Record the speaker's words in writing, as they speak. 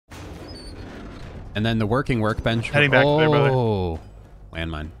And then the working workbench. Heading back there, brother. Oh,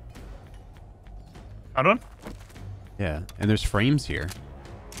 landmine. Found one? Yeah, and there's frames here.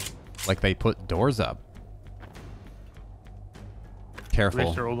 Like they put doors up.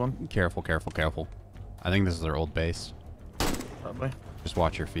 Careful. Their old one. Careful, careful, careful. I think this is their old base. Probably. Just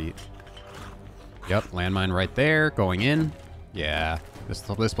watch your feet. Yep, landmine right there, going in. Yeah, this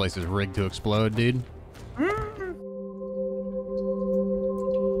place is rigged to explode, dude.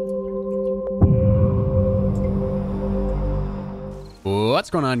 What's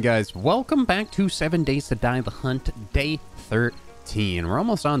going on, guys? Welcome back to 7 Days to Die the Hunt, day 13. We're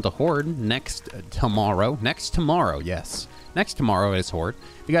almost on to Horde next tomorrow. Next tomorrow, yes. Next tomorrow is Horde.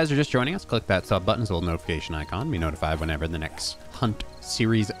 If you guys are just joining us, click that sub button, this little notification icon. Be notified whenever the next Hunt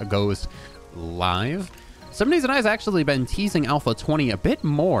series goes live. 7 Days to Die has actually been teasing Alpha 20 a bit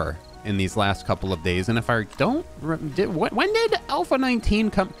more in these last couple of days. And if I don't... when did Alpha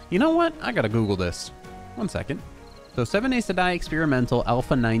 19 come? You know what? I gotta Google this. 1 second. So 7 Days to Die Experimental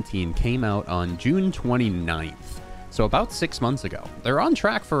Alpha 19 came out on June 29th. So about 6 months ago. They're on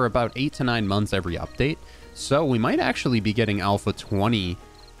track for about 8 to 9 months every update. So we might actually be getting Alpha 20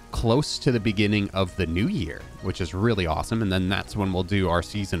 close to the beginning of the new year, which is really awesome. And then that's when we'll do our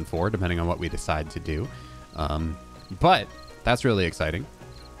Season 4, depending on what we decide to do. But that's really exciting.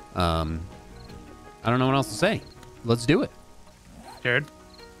 I don't know what else to say. Let's do it. Jared,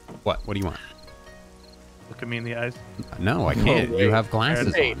 What? What do you want? look at me in the eyes. No, I can't. wait. You have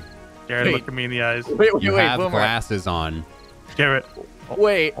glasses Jared, on. Jared, Wait. look at me in the eyes. Wait, You have Boomer. glasses on. Jared,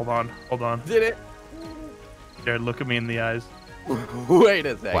 Wait, hold on, hold on. did it? Jared, look at me in the eyes. Wait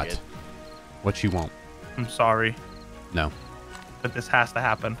a second. What? What you want? I'm sorry, No. but this has to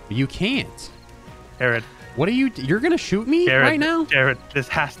happen. You can't. Jared, What are you... You're going to shoot me Jared, right now? Jared, this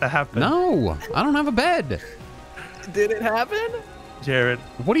has to happen. No. I don't have a bed. Did it happen? Jared,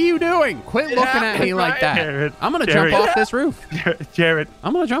 What are you doing? Quit It looking at happened, me like right? that. Jared, I'm going to Jared. jump off this roof. Jared,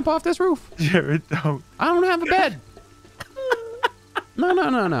 I'm going to jump off this roof. Jared, don't. I don't have a bed. No, no,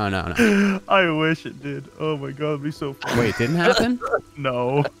 no, no, no, no. I wish it did. Oh my God, it'd be so funny. Wait, didn't happen?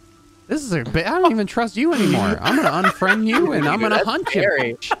 No. This is a bit... I don't even trust you anymore. I'm going to unfriend you and I'm going to That's hunt scary.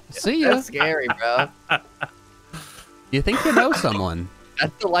 you. See ya. That's scary, bro. You think you know someone.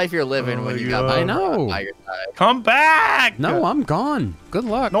 That's the life you're living Oh when my you got God. I know. by your side. Come back. No, I'm gone. Good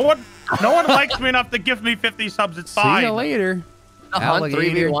luck. No one likes me enough to give me 50 subs. It's See fine. you later. The hunt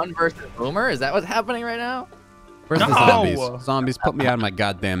Alligator. 3v1 versus Boomer? Is that what's happening right now? Where's the No! zombies? Zombies, put me out of my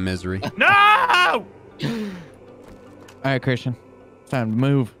goddamn misery. No. All right, Christian. It's time to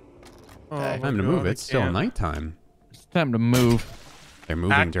move. Oh Okay. my Time to God, move. I It's still can't. nighttime. It's time to move. They're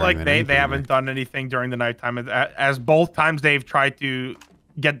moving Act during like the they night. haven't done anything during the nighttime. As both times they've tried to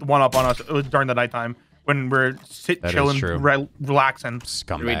get one up on us, it was during the nighttime when we're That is chilling, true. relaxing.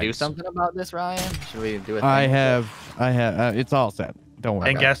 Scumbags. Should we do something about this, Ryan? Should we do it? I have. It's all set. Don't worry.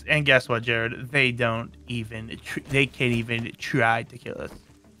 And about guess what, Jared? They don't even. They can't even try to kill us.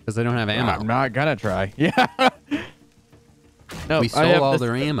 Because they don't have it. ammo. I'm not gonna try. Yeah. No, We I stole have all the,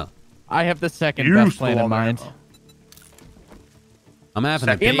 their ammo. I have the second You best plan stole in their mind. ammo. I'm having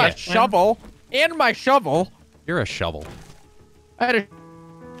a Second And my bitch. plan? shovel. And my shovel. You're a shovel. I had a.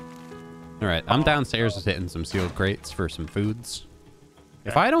 All right, I'm downstairs just hitting some sealed crates for some foods.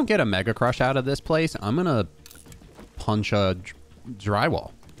 If I don't get a Mega Crush out of this place, I'm going to punch a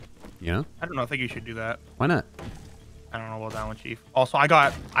drywall. You know? I don't know. I think you should do that. Why not? I don't know about that one, Chief. Also,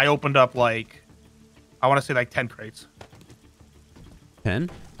 I opened up like, I want to say like 10 crates. 10?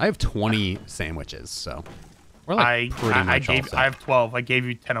 I have 20 sandwiches, so we're like pretty much all set. I have 12. I gave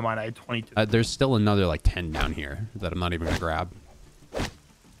you 10 of mine. I had 22. There's still another like 10 down here that I'm not even going to grab.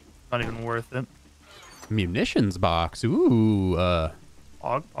 Not even worth it. Munitions box. Ooh,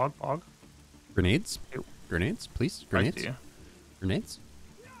 Og. grenades? Ew. Grenades, please. Right Grenades? to you. Grenades?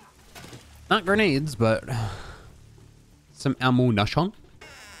 Not grenades, but some ammunition.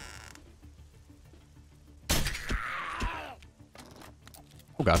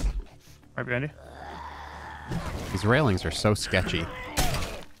 Oh god. Right behind you. These railings are so sketchy.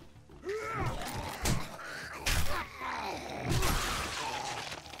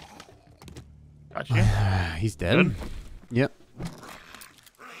 Got you. He's dead. Good. Yep.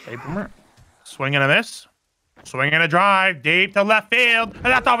 Hey, Boomer. Swing and a miss. Swing and a drive. Deep to left field. And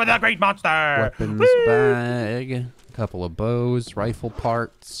that's over the great monster. Weapons Woo! bag. A couple of bows. Rifle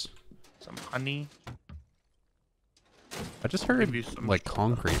parts. Some honey. I just heard Give you some like stuff.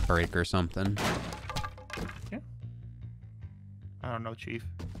 concrete break or something. I don't know, Chief.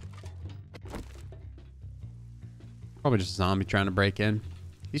 Probably just a zombie trying to break in.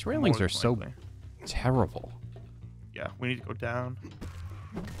 These railings More are so likely. terrible. Yeah, we need to go down.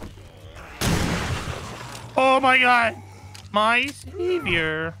 Oh my god. My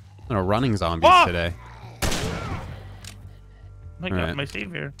savior. No running zombies Ah! today. My All god, right. my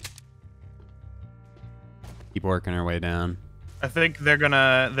savior. Keep working our way down. I think they're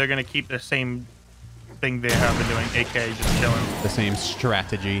gonna keep the same thing they have been doing, aka just chilling. The same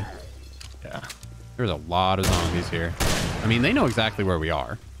strategy. Yeah. There's a lot of zombies here. I mean, they know exactly where we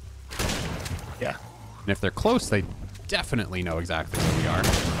are. Yeah. And if they're close, they definitely know exactly where we are.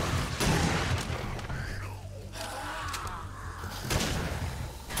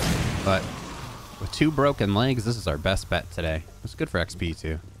 But with 2 broken legs, this is our best bet today. It's good for XP,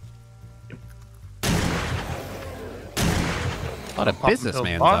 too. A lot of Pop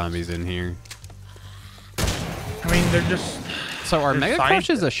businessman until box. zombies in here. I mean, they're just. So are They're Mega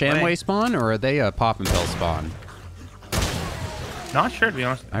Crushes a scientists, Shamway right? spawn, or are they a Pop and Pill spawn? Not sure, to be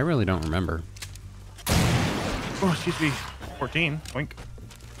honest. I really don't remember. Oh, excuse me. 14. Wink.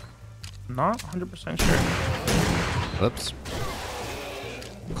 Not 100% sure. Whoops.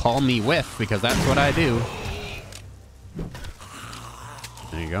 Call me whiff, because that's what I do.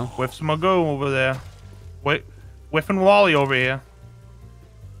 There you go. Whiff some go over there. Wait, Whiff and Wally over here.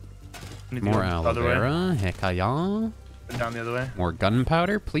 Need to More go the aloe other way. vera. Heck yeah. Down the other way. More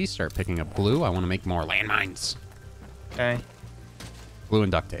gunpowder. Please start picking up glue. I want to make more landmines. Okay. Glue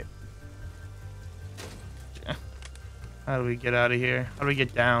and duct tape. How do we get out of here? How do we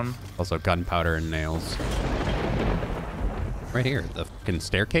get down? Also gunpowder and nails. Right here. The fucking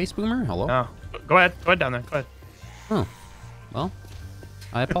staircase, Boomer? Hello? Oh, go ahead. Go ahead down there. Go ahead. Oh. Well,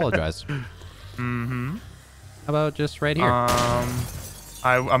 I apologize. Mm-hmm. How about just right here?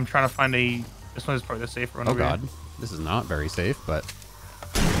 I'm trying to find a. This one is probably the safer one. Oh over god. Here. This is not very safe, but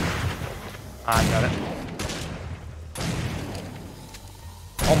I got it.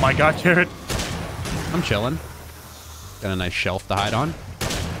 Oh my god, Jared. I'm chilling. Got a nice shelf to hide on.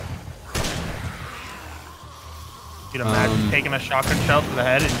 You'd imagine taking a shotgun shell to the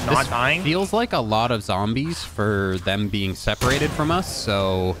head and not This dying. feels like a lot of zombies for them being separated from us,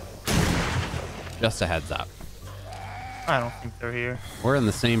 so just a heads up. I don't think they're here. We're in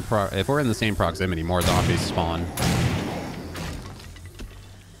the same if we're in the same proximity, more zombies spawn.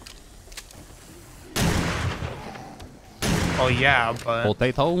 Oh yeah, but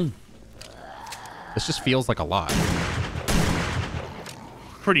Potato. This just feels like a lot.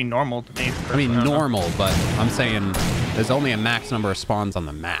 pretty normal to me. I mean, personally. normal, but I'm saying there's only a max number of spawns on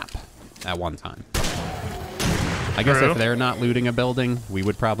the map at one time. I guess True. if they're not looting a building, we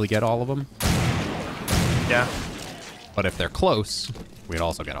would probably get all of them. Yeah. But if they're close, we'd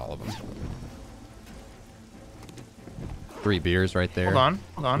also get all of them. 3 beers right there. Hold on.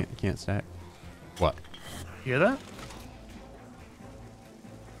 Hold on. Can't stack. What? You hear that?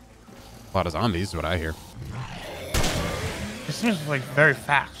 A lot of zombies is what I hear. It seems like very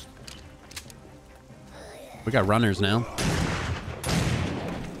fast. We got runners now.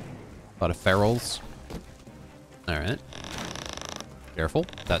 A lot of ferals. All right. Careful.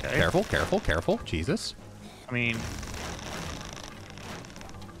 That. Okay. Careful. Careful. Careful. Jesus. I mean,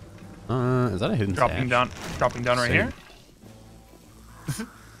 Is that a hidden dropping stash? down right Same. here.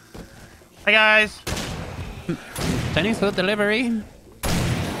 Hi guys. Chinese food delivery.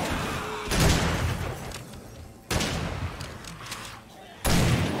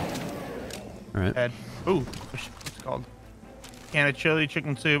 All right. Head. Ooh, what's it called? Can of chili,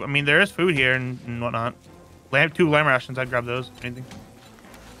 chicken soup. I mean, there is food here and whatnot. 2 lamb rations. I'd grab those. Anything.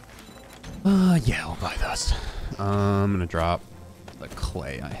 Yeah, I'll buy those. I'm gonna drop the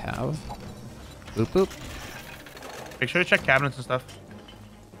clay I have. Boop boop. Make sure to check cabinets and stuff.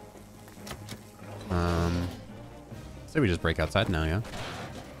 Say we just break outside now, yeah.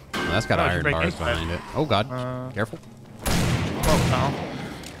 Well, that's got No, we should iron break bars inside. behind it. Oh god, careful. Oh, pal.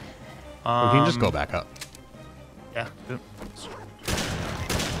 We can just go back up. Yeah.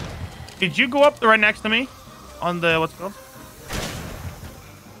 Did you go up right next to me? On the, what's it called?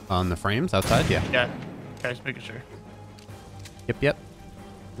 On the frames outside, yeah. Yeah. Okay, just making sure. Yep.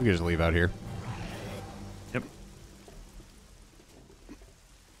 We can just leave out here. Yep.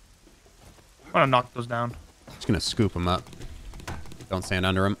 I'm gonna knock those down. Just gonna scoop them up. Don't stand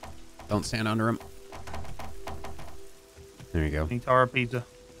under them. Don't stand under them. There you go. Need Tower Pizza.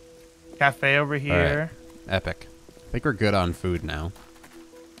 Cafe over here. Epic. I think we're good on food now.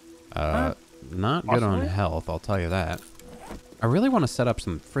 Not good on Possibly? health, I'll tell you that. I really want to set up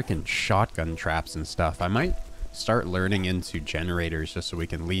some freaking shotgun traps and stuff. I might start learning into generators just so we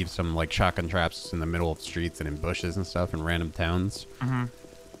can leave some like shotgun traps in the middle of streets and in bushes and stuff in random towns. Mm-hmm.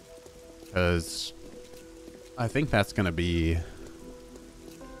 Because I think that's gonna be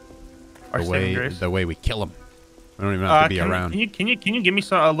Our the saving way grace. we kill them. We don't even have to be can around. Can you give me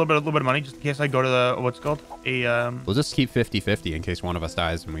a little bit of money just in case I go to the what's it called We'll just keep 50-50 in case one of us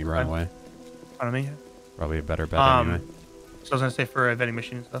dies and we run away. on me? Probably a better bet anyway. So I was gonna say for a vending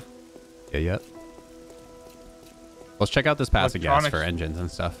machine and stuff. Yeah, yep. Let's check out this passive gas for Electronics. engines and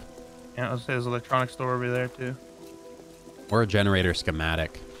stuff. Yeah, I was gonna say there's an electronics store over there too. Or a generator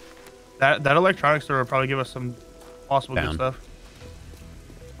schematic. That electronics store will probably give us some possible good Down. stuff.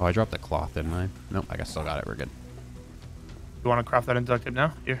 Oh, I dropped the cloth, didn't I? Nope, I still got it. We're good. You want to craft that into duct tape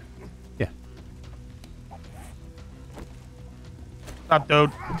now? Here. Yeah. Stop, dude.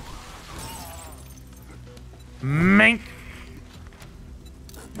 Mink.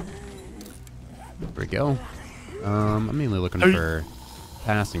 There we go. I'm mainly looking for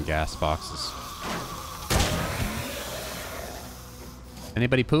passing gas boxes.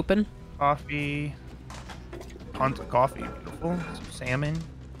 Anybody pooping? Coffee. Tons of coffee. Beautiful. Some salmon.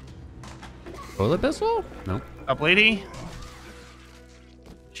 Toilet pistol? Nope. Up, lady.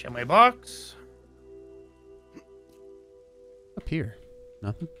 Check my box. Up here.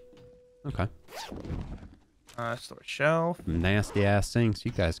 Nothing? Okay. Storage shelf. Nasty ass sinks.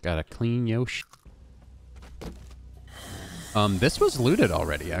 You guys gotta clean yo sh. This was looted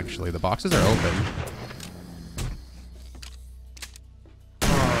already, actually. The boxes are open.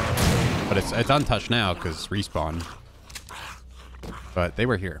 But it's untouched now because respawn. But they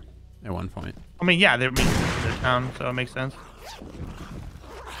were here at one point. I mean, yeah, they're town, so it makes sense.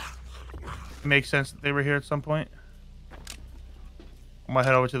 It makes sense that they were here at some point. I'm gonna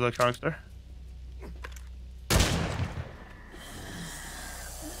head over to the electronics store.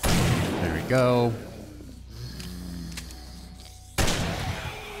 There we go.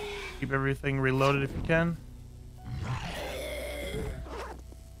 Keep everything reloaded if you can.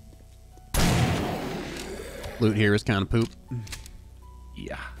 Loot here is kind of poop.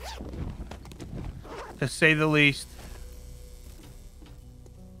 Yeah. To say the least.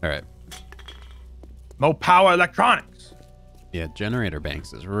 All right. Mo power electronics. Yeah, generator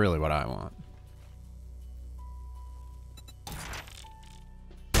banks is really what I want.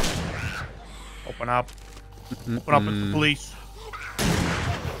 Open up. Open up with the police.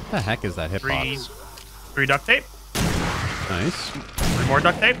 What the heck is that hitbox? 3 duct tape. Nice. 3 more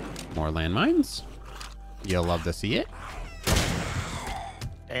duct tape. More landmines. You'll love to see it.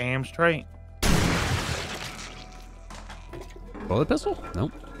 Damn straight. Bullet pistol?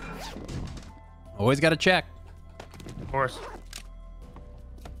 Nope. Always got to check. Of course.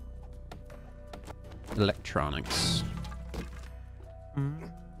 Electronics.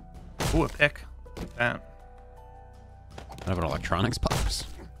 Ooh, a pick. Like that. I have an electronics box.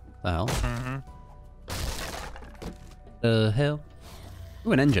 The hell? Mm-hmm. The hell?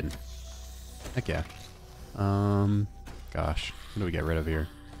 Ooh, an engine. Heck yeah. Gosh. What do we get rid of here?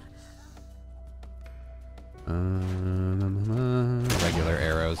 Regular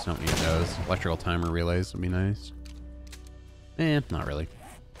arrows. Don't need those. Electrical timer relays would be nice. Not really.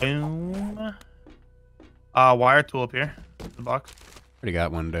 Boom. Wire tool up here. The box. Already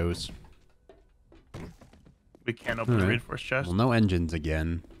got one of those. We can't open the reinforced chest. Well, no engines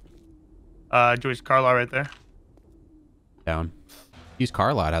again. Joyce Carla right there. Down. Used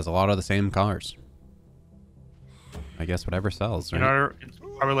car lot has a lot of the same cars. I guess whatever sells, right? You know, it's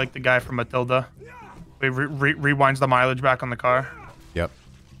probably like the guy from Matilda. He rewinds the mileage back on the car. Yep.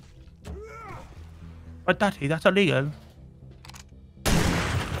 But that's illegal.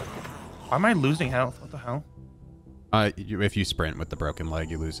 Why am I losing health? What the hell? If you sprint with the broken leg,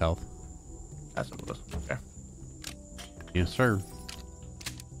 you lose health. That's what it was. Okay. Yes, sir.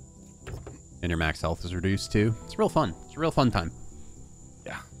 And your max health is reduced too. It's real fun. It's a real fun time.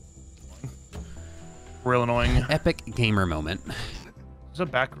 Yeah. Real annoying. Epic gamer moment. Is a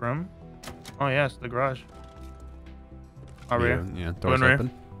back room? Oh yes, the garage. Over here. Yeah, doors Going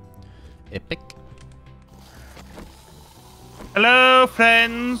open. Epic. Hello,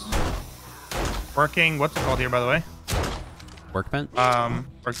 friends. Working. What's it called here, by the way? Workbench?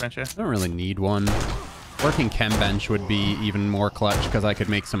 Workbench. Yeah. I don't really need one. Working chem bench would be even more clutch because I could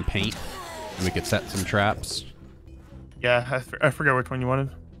make some paint and we could set some traps. Yeah, I forget which one you wanted.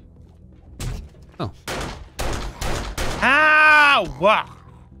 Oh. Ow! What?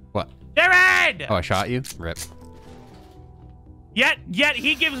 What? Jared! Oh, I shot you? Rip. Yet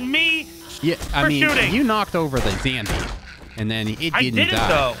he gives me. Yeah, I For mean, shooting. you knocked over the Zandy and then it didn't I didn't die.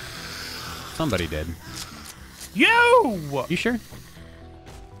 though. Somebody did. You! You sure?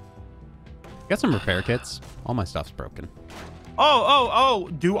 Got some repair kits. All my stuff's broken. Oh.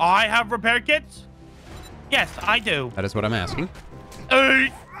 Do I have repair kits? Yes, I do. That is what I'm asking. Uh,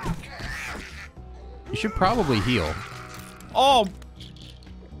 You should probably heal. oh.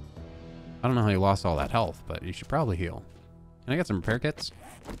 I don't know how you lost all that health, but you should probably heal. Can I get some repair kits?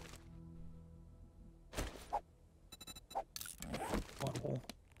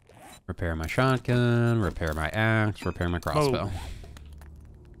 Repair my shotgun, repair my axe, repair my crossbow. Oh.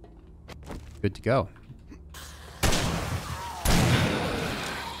 Good to go.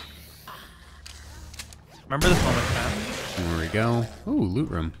 Remember this moment, man. There we go. Ooh, loot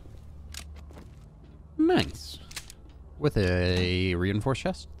room. Nice. With a reinforced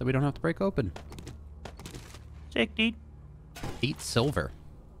chest that we don't have to break open. Sick, dude. 8 silver.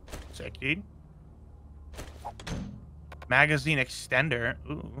 Sick, dude. Magazine extender.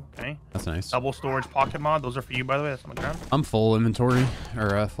 Ooh, okay. That's nice. Double storage pocket mod. Those are for you, by the way. That's on the ground. I'm full inventory,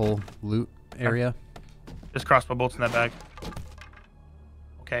 or full loot area. There's crossbow bolts in that bag.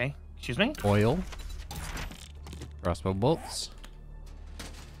 Okay. Excuse me? Oil. Crossbow bolts.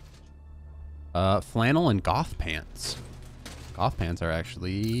 Flannel and goth pants. Goth pants are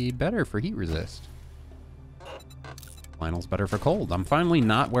actually better for heat resist. Flannel's better for cold. I'm finally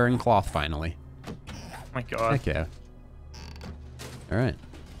not wearing cloth, finally. Oh my god. Heck yeah. Alright.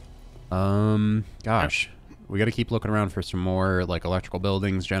 Gosh. We gotta keep looking around for some more, like, electrical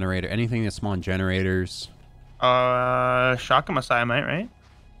buildings, generator, anything that's small generators. Shotgun Messiah might, right?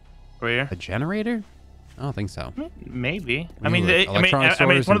 Over here. A generator? I don't think so. Maybe. I mean, it's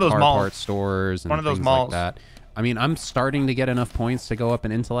one of those malls. Part stores and One of those things malls. like that. I mean, I'm starting to get enough points to go up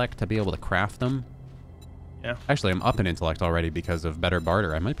in intellect to be able to craft them. Yeah. Actually, I'm up in intellect already because of better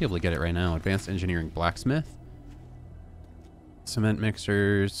barter. I might be able to get it right now. Advanced engineering blacksmith. Cement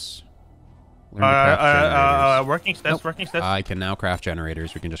mixers. Learn to craft generators. Working steps, Nope. working steps. I can now craft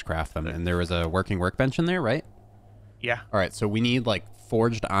generators. We can just craft them. And there was a working workbench in there, right? Yeah. All right, so we need like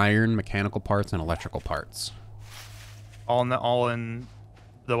forged iron, mechanical parts, and electrical parts. All in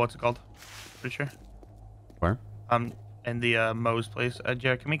the what's it called? Pretty sure. Where? In the Moe's place.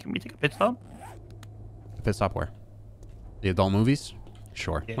 Jared, can we take a pit stop? The pit stop where? The adult movies?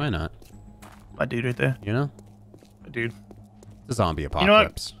 Sure. Yeah. Why not? My dude right there. You know? My dude. The zombie You know what?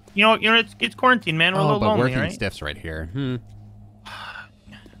 apocalypse. You know, it's quarantine, man. We're a Oh, little but lonely, working right? stiff's right here. This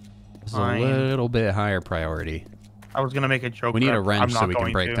is a Fine. little bit higher priority. I was gonna make a joke. We need but a I'm wrench so not we can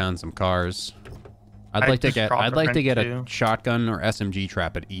going break to. down some cars. I'd I like to just get dropped I'd a like to wrench get a too. shotgun or SMG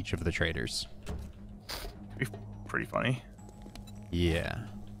trap at each of the traders. It'd be pretty funny. Yeah.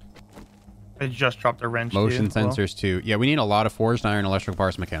 I just dropped a wrench. Motion too. Well, sensors too. Yeah, we need a lot of forged iron, electrical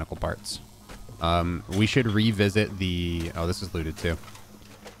parts, mechanical parts. We should revisit the... Oh, this is looted too.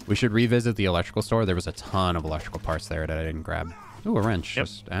 We should revisit the electrical store. There was a ton of electrical parts there that I didn't grab. Ooh, a wrench. Yep.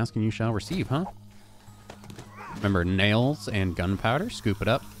 Just asking you shall receive, huh? Remember, nails and gunpowder. Scoop it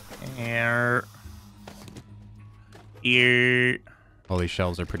up. Here. All these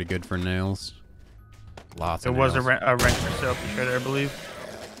shelves are pretty good for nails. Lots There of was nails. a wrench for sale at the trader, I believe.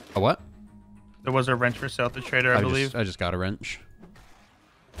 A what? There was a wrench for sale at the trader, I believe. I just got a wrench.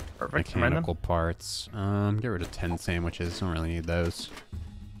 Perfect. Remind them. Mechanical parts. Get rid of 10 sandwiches. Don't really need those.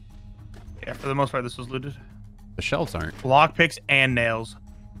 Yeah, for the most part, this was looted. The shelves aren't. Lockpicks and nails.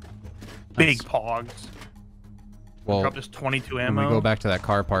 Big Nice. pogs. Well, Drop just 22 when ammo. we go back to that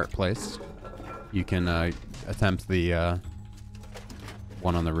car part place, you can attempt the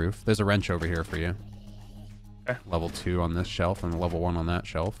one on the roof. There's a wrench over here for you. Okay. Level 2 on this shelf and level 1 on that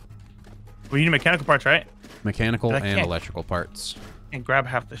shelf. We need mechanical parts, right? Mechanical I and can't- electrical parts. And grab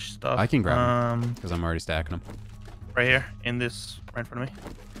half the stuff. I can grab them because I'm already stacking them. Right here, in this, right in front of me.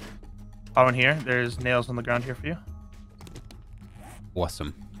 Oh, in here, there's nails on the ground here for you.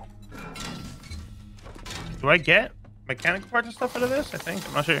 Awesome. Do I get mechanical parts and stuff out of this? I think.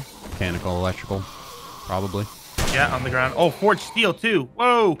 I'm not sure. Mechanical, electrical, probably. Yeah, on the ground. Oh, forged steel too.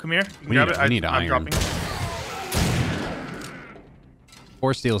 Whoa, come here. You can We grab need- it. we need I'm iron. dropping.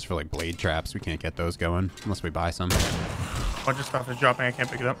 4 steels for like blade traps. We can't get those going unless we buy some. Bunch of stuff is dropping. I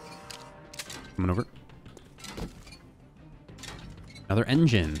can't pick it up. Coming over. Another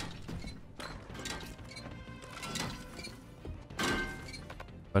engine.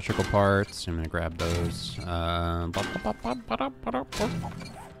 Electrical parts. I'm gonna grab those. For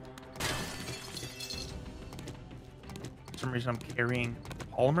some reason, I'm carrying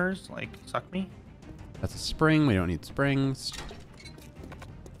polymers. Like, suck me. That's a spring. We don't need springs.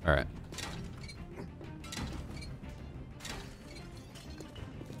 All right.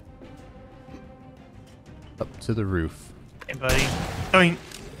 Up to the roof. Hey, buddy. Doing.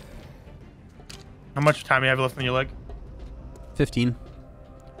 How much time do you have left on your leg? 15.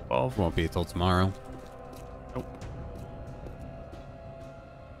 12. Won't be until tomorrow. Nope.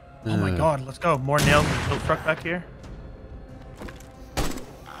 Oh my god, let's go. More nails in the tilt truck back here.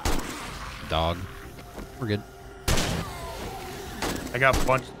 Dog. We're good. I got a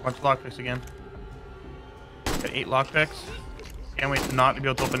bunch of lockpicks again. Got 8 lockpicks. Can't wait to not be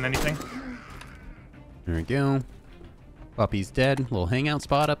able to open anything. There we go. Puppy's dead. Little hangout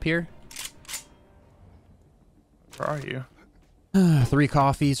spot up here. Where are you? 3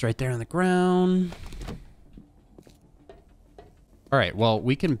 coffees right there on the ground. All right, well,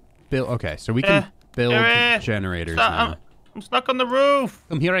 we can build... Okay, so we can build generators now. I'm stuck on the roof.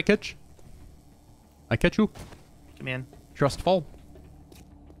 Come here, I catch. I catch you. Come in. Trust fall.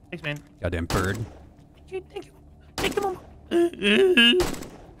 Thanks, man. Goddamn bird. Thank you. Thank you, Mama.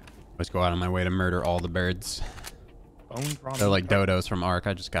 Let's go out on my way to murder all the birds. Bones, They're like dodos from Ark.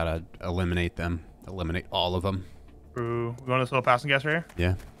 I just gotta eliminate them. Eliminate all of them. Ooh, we want this little passing gas right here?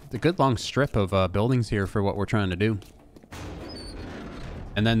 Yeah. It's a good long strip of buildings here for what we're trying to do.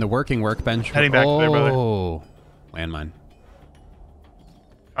 And then the working workbench. Heading back there, brother. Oh, landmine.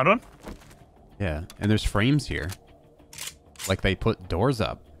 Found one? Yeah, and there's frames here. Like they put doors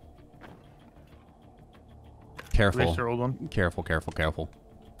up. Careful. Erase their old one. Careful, careful, careful.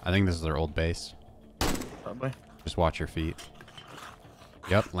 I think this is their old base. Probably. Just watch your feet.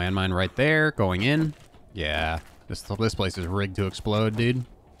 Yep, landmine right there, going in. Yeah, this place is rigged to explode, dude.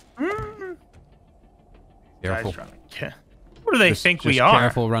 Careful. What do they think we are?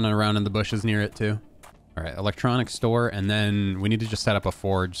 Careful running around in the bushes near it, too. All right, electronics store, and then we need to just set up a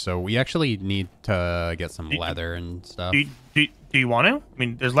forge. So we actually need to get some leather and stuff. Do you want to? I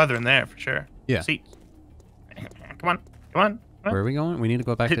mean, there's leather in there for sure. Yeah. Seats. Come on. Come on. Where are we going? We need to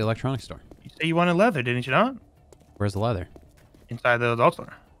go back to the electronics store. You say you wanted leather, didn't you not? Where's the leather? Inside the adult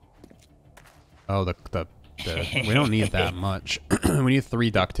store. Oh, the we don't need that much. We need 3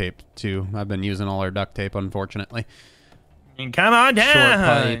 duct tape, too. I've been using all our duct tape, unfortunately. And come on down. Short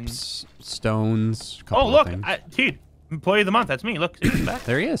pipes, stones, Oh, look. Dude, employee of the month. That's me. Look. See, he's back.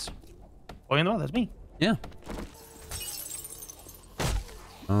 There he is. Employee of the month. That's me. Yeah.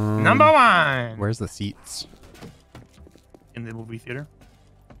 Number 1. Where's the seats? In the movie theater.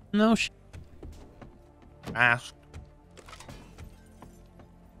 No Ask.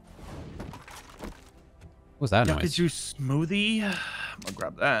 What was that Yucca noise? juice smoothie. I'm gonna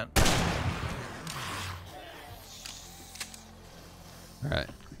grab that. All right.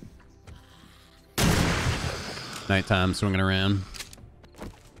 Nighttime swinging around.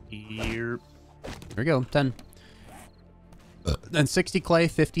 Here. Here we go. 10. Then 60 clay,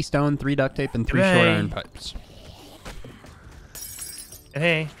 50 stone, 3 duct tape, and 3 short iron pipes.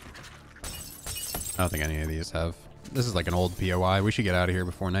 Hey. I don't think any of these have. This is like an old POI. We should get out of here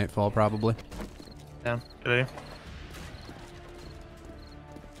before nightfall, probably. Yeah. Good idea.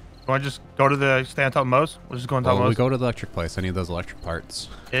 Want to just go to the stay on top of Moe's? We'll just go on top of Well, Moe's. we go to the electric place. I need those electric parts.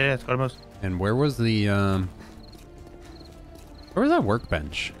 Yeah, let's go to Moe's. And where was the where was that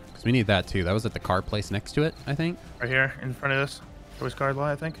workbench? Because we need that too. That was at the car place next to it, I think. Right here in front of this. Toys car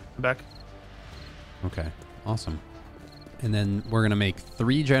lot, I think. In the back. Okay, awesome. And then we're gonna make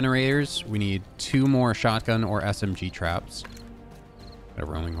 3 generators. We need 2 more shotgun or SMG traps. Got a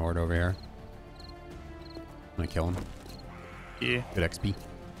roaming horde over here. I'm gonna kill him. Yeah. Good XP.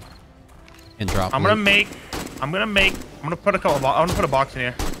 And drop. I'm gonna put a couple. I'm gonna put a box in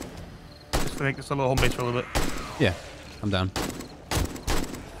here. Just to make this a little home base for a little bit. Yeah, I'm down.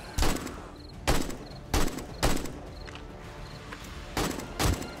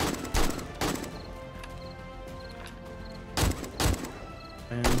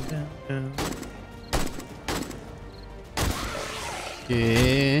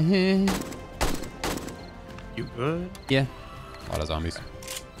 Yeah. You good? Yeah. A lot of zombies.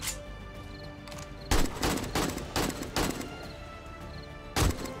 All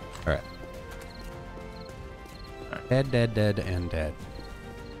right. Dead, dead, dead, and dead.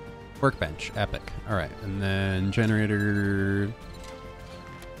 Workbench. Epic. All right. And then generator.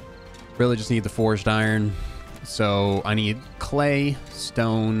 Really just need the forged iron. So I need clay,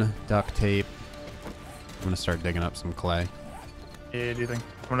 stone, duct tape. I'm going to start digging up some clay. Yeah, do you think?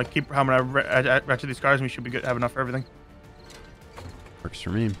 I'm gonna ratchet these cars and we should be good, have enough for everything. Works for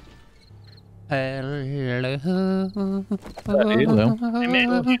me. Hello. Hey, man.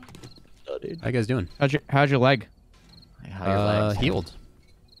 How you guys doing? How's your leg? How your legs? Healed.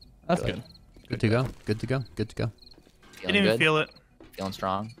 That's good. Good to go. Good to go. Good to go. Didn't even feel it. Feeling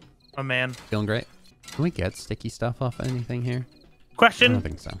strong. Oh man. Feeling great. Can we get sticky stuff off anything here? I Question. don't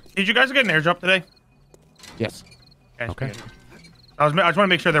think so. Did you guys get an airdrop today? Yes. Okay. I just want to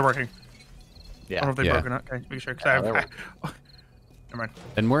make sure they're working. I Yeah. don't know if they Yeah. broke or not. Okay, make sure. Cause Yeah, they're never mind.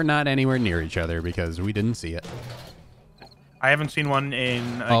 And we're not anywhere near each other because we didn't see it. I haven't seen one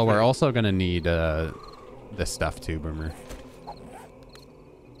in. Oh, we're also gonna need this stuff too, Boomer.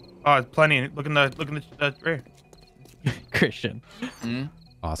 Oh, it's plenty. Look in the right here. Christian.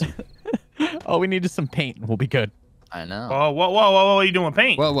 Awesome. All we need is some paint and we'll be good. I know. Oh, what are you doing with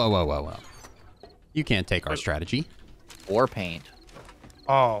paint? Whoa. You can't take our strategy. Or paint.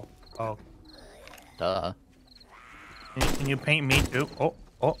 Oh. Duh. Can you paint me too? Oh.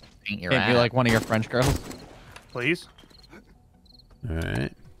 Paint your Can't be ass. like one of your French girls. Please. All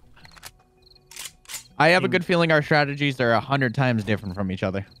right. I have a good feeling our strategies are 100 times different from each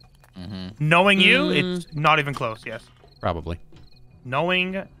other. Knowing you, it's not even close. Yes. Probably.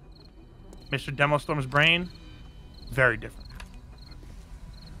 Knowing Mr. Demostorm's brain, very different.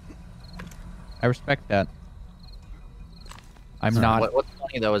 I respect that. I'm not. What's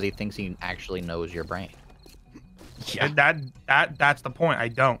funny though is he thinks he actually knows your brain. Yeah. That's the point. I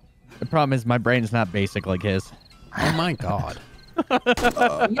don't. The problem is my brain's not basic like his. Oh my god.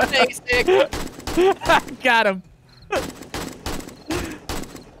 Basic. Got him.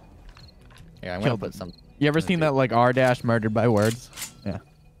 Yeah, I'm gonna Killed put him. some. You ever seen that like R dash murdered by words? Yeah.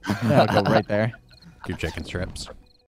 That'll go right there. 2 chicken strips.